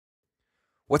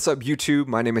What's up YouTube?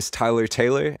 My name is Tyler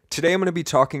Taylor. Today I'm going to be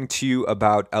talking to you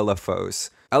about LFOs.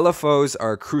 LFOs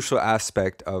are a crucial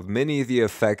aspect of many of the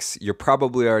effects you're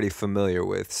probably already familiar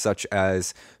with, such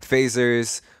as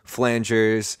phasers,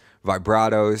 flangers,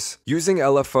 vibratos. Using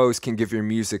LFOs can give your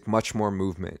music much more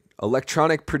movement.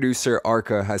 Electronic producer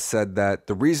Arca has said that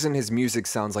the reason his music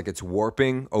sounds like it's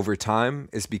warping over time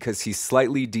is because he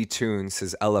slightly detunes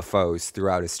his LFOs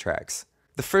throughout his tracks.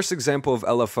 The first example of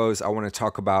LFOs I want to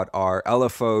talk about are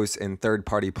LFOs in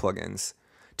third-party plugins.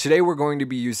 Today we're going to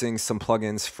be using some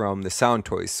plugins from the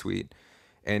Soundtoys suite.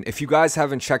 And if you guys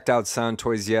haven't checked out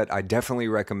Soundtoys yet, I definitely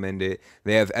recommend it.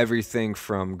 They have everything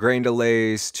from grain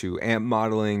delays to amp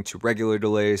modeling to regular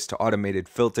delays to automated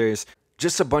filters.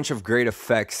 Just a bunch of great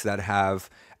effects that have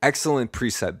excellent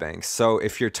preset banks. So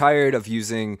if you're tired of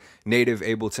using native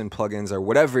Ableton plugins or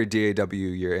whatever DAW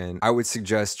you're in, I would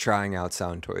suggest trying out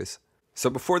Soundtoys. So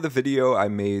before the video, I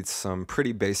made some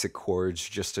pretty basic chords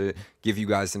just to give you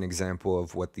guys an example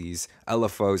of what these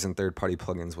LFOs and third-party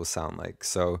plugins will sound like.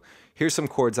 So here's some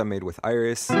chords I made with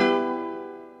Iris.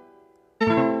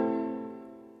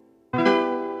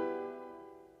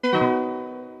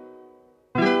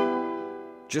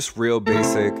 Just real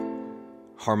basic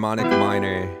harmonic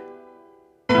minor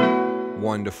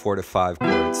 1 to 4 to 5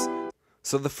 chords.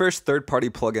 So the first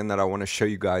third-party plugin that I want to show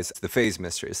you guys is the Phase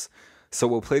Mistress. So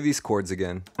we'll play these chords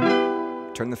again,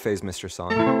 turn the Phase Mistress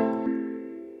on,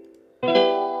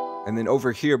 and then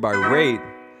over here by rate,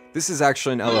 this is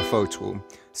actually an LFO tool.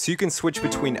 So you can switch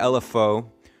between LFO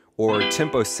or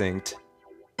tempo synced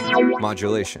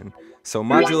modulation. So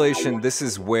modulation, this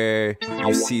is where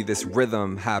you see this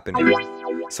rhythm happening.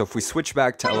 So if we switch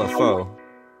back to LFO,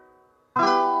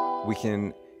 we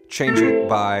can change it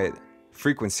by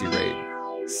frequency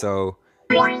rate. So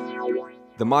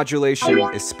the modulation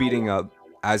is speeding up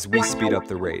as we speed up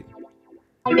the rate.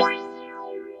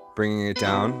 Bringing it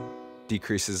down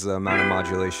decreases the amount of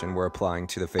modulation we're applying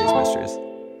to the Phase Mistress.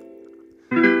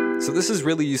 So this is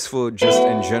really useful just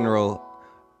in general,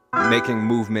 making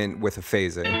movement with a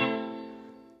phaser.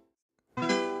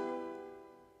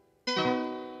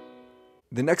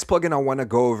 The next plugin I want to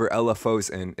go over LFOs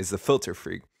in is the Filter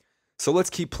Freak. So let's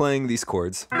keep playing these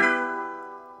chords.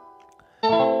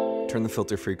 Turn the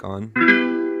Filter Freak on.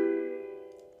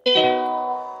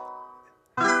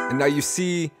 And now you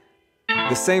see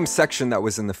the same section that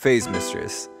was in the Phase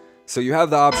Mistress. So you have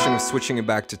the option of switching it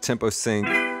back to tempo sync,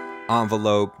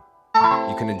 envelope,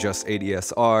 you can adjust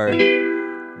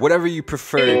ADSR, whatever you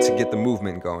prefer to get the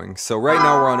movement going. So right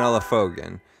now we're on LFO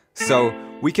again. So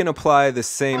we can apply the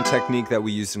same technique that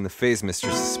we used in the Phase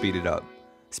Mistress to speed it up.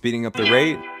 Speeding up the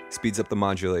rate speeds up the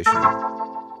modulation.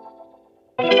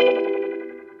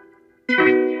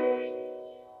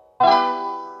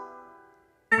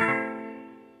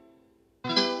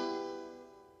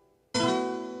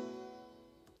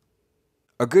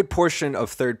 A good portion of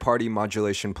third-party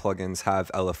modulation plugins have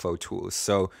LFO tools,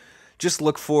 so just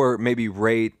look for maybe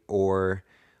rate, or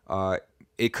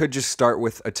it could just start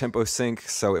with a tempo sync,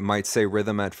 so it might say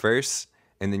rhythm at first,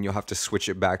 and then you'll have to switch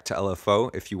it back to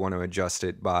LFO if you want to adjust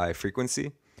it by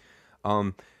frequency.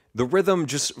 The rhythm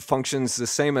just functions the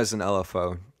same as an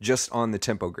LFO, just on the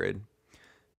tempo grid.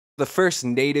 The first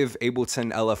native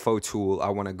Ableton LFO tool I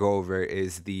want to go over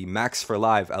is the Max for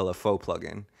Live LFO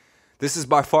plugin. This is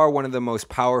by far one of the most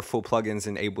powerful plugins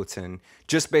in Ableton,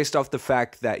 just based off the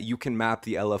fact that you can map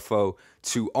the LFO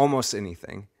to almost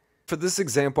anything. For this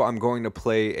example, I'm going to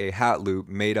play a hat loop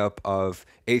made up of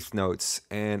eighth notes,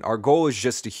 and our goal is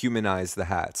just to humanize the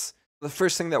hats. The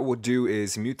first thing that we'll do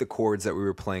is mute the chords that we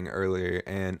were playing earlier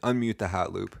and unmute the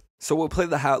hat loop. So we'll play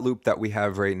the hat loop that we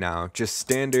have right now, just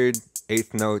standard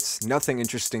eighth notes, nothing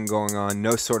interesting going on,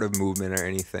 no sort of movement or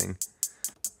anything.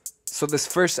 So this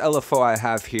first LFO I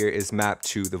have here is mapped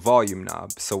to the volume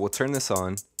knob. So we'll turn this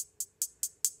on.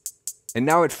 And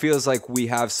now it feels like we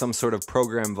have some sort of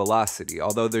program velocity.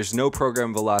 Although there's no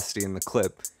program velocity in the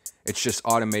clip, it's just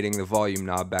automating the volume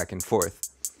knob back and forth.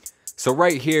 So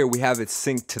right here we have it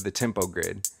synced to the tempo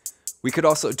grid. We could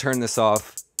also turn this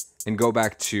off and go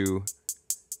back to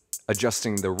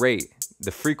adjusting the rate,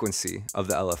 the frequency of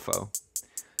the LFO.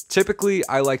 Typically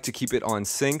I like to keep it on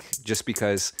sync just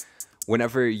because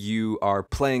whenever you are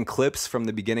playing clips from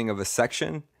the beginning of a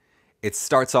section, it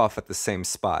starts off at the same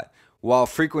spot, while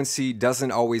frequency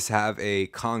doesn't always have a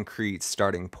concrete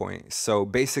starting point. So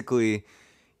basically,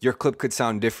 your clip could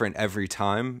sound different every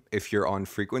time if you're on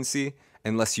frequency,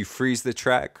 unless you freeze the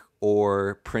track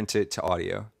or print it to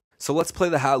audio. So let's play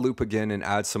the hat loop again and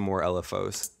add some more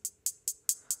LFOs.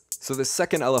 So the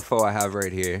second LFO I have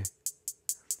right here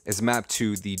is mapped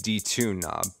to the detune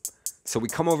knob. So we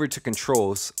come over to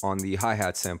controls on the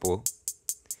hi-hat sample,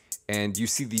 and you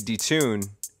see the detune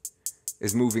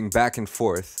is moving back and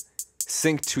forth,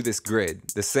 synced to this grid,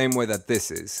 the same way that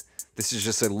this is. This is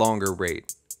just a longer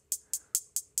rate.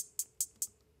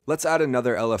 Let's add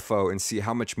another LFO and see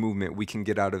how much movement we can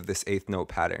get out of this eighth note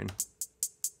pattern.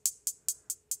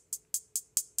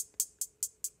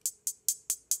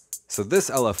 So this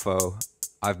LFO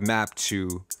I've mapped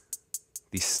to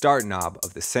the start knob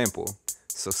of the sample.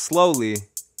 So slowly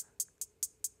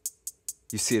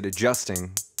you see it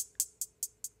adjusting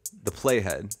the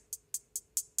playhead.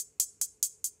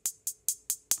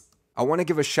 I want to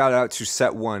give a shout out to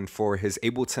Set One for his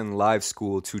Ableton Live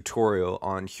School tutorial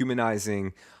on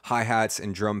humanizing hi-hats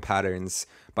and drum patterns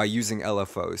by using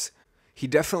LFOs. He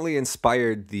definitely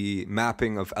inspired the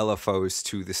mapping of LFOs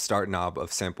to the start knob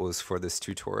of samples for this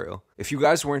tutorial. If you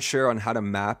guys weren't sure on how to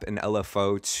map an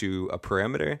LFO to a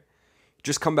parameter,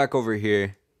 just come back over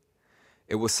here.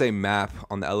 It will say map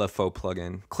on the LFO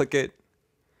plugin. Click it,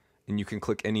 and you can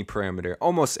click any parameter,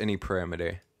 almost any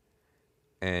parameter.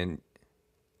 And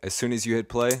as soon as you hit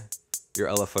play, your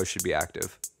LFO should be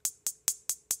active.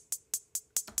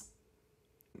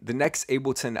 The next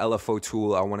Ableton LFO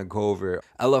tool I want to go over,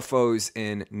 LFOs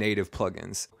in native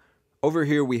plugins. Over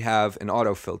here we have an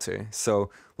auto filter. So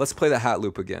let's play the hat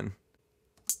loop again.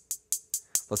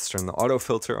 Let's turn the auto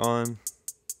filter on.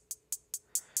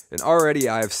 And already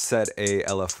I've set a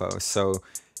LFO. So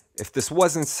if this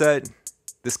wasn't set,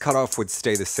 this cutoff would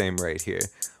stay the same right here.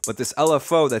 But this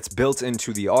LFO that's built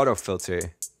into the auto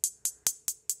filter,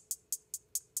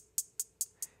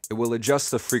 it will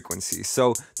adjust the frequency.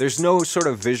 So there's no sort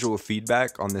of visual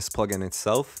feedback on this plugin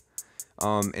itself.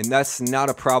 And that's not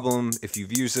a problem. If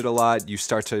you've used it a lot, you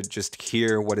start to just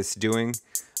hear what it's doing.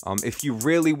 If you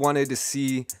really wanted to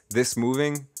see this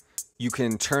moving, you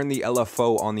can turn the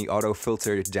LFO on the auto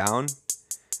filter down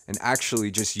and actually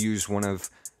just use one of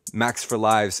Max for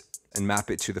Live's and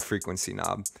map it to the frequency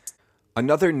knob.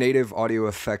 Another native audio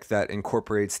effect that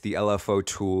incorporates the LFO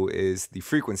tool is the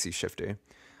frequency shifter.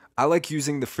 I like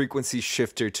using the frequency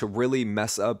shifter to really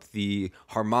mess up the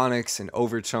harmonics and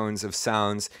overtones of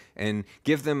sounds and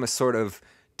give them a sort of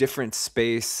different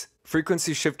space.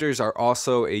 Frequency shifters are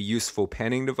also a useful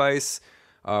panning device.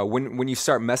 When you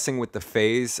start messing with the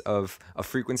phase of a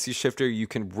frequency shifter, you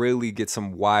can really get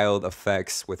some wild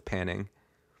effects with panning.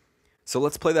 So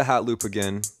let's play the hat loop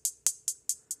again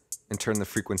and turn the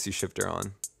frequency shifter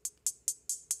on.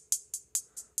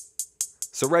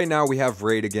 So right now we have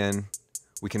rate again.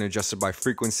 We can adjust it by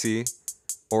frequency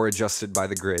or adjust it by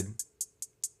the grid.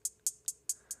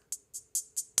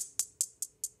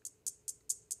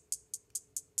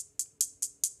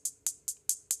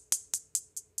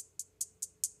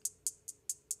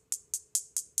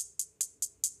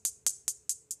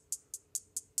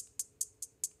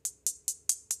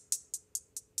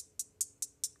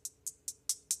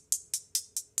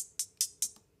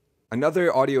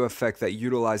 Another audio effect that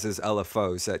utilizes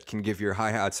LFOs that can give your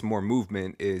hi-hats more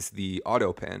movement is the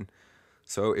Autopen.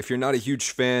 So if you're not a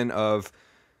huge fan of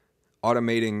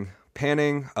automating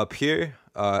panning up here,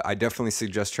 I definitely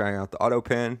suggest trying out the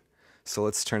Autopen. So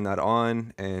let's turn that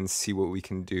on and see what we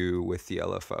can do with the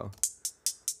LFO.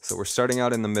 So we're starting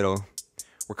out in the middle.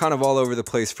 We're kind of all over the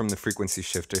place from the frequency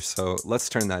shifter, so let's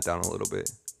turn that down a little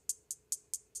bit.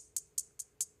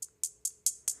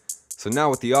 So now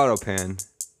with the Autopen,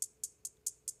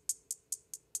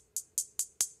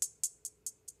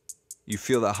 you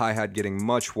feel the hi-hat getting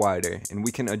much wider, and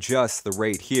we can adjust the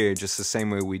rate here just the same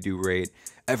way we do rate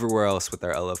everywhere else with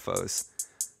our LFOs.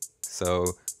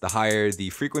 So the higher the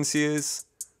frequency is,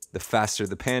 the faster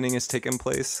the panning is taking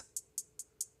place.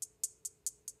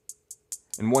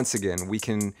 And once again, we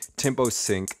can tempo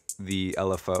sync the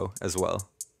LFO as well.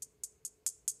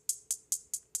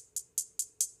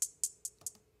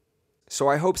 So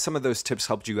I hope some of those tips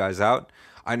helped you guys out.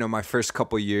 I know my first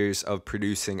couple years of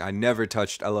producing, I never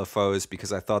touched LFOs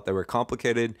because I thought they were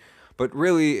complicated, but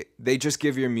really they just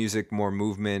give your music more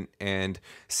movement and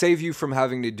save you from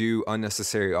having to do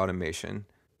unnecessary automation.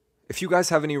 If you guys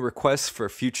have any requests for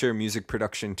future music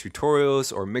production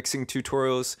tutorials or mixing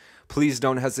tutorials, please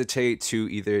don't hesitate to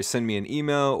either send me an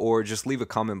email or just leave a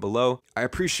comment below. I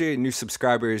appreciate new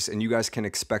subscribers, and you guys can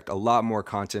expect a lot more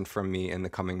content from me in the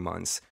coming months.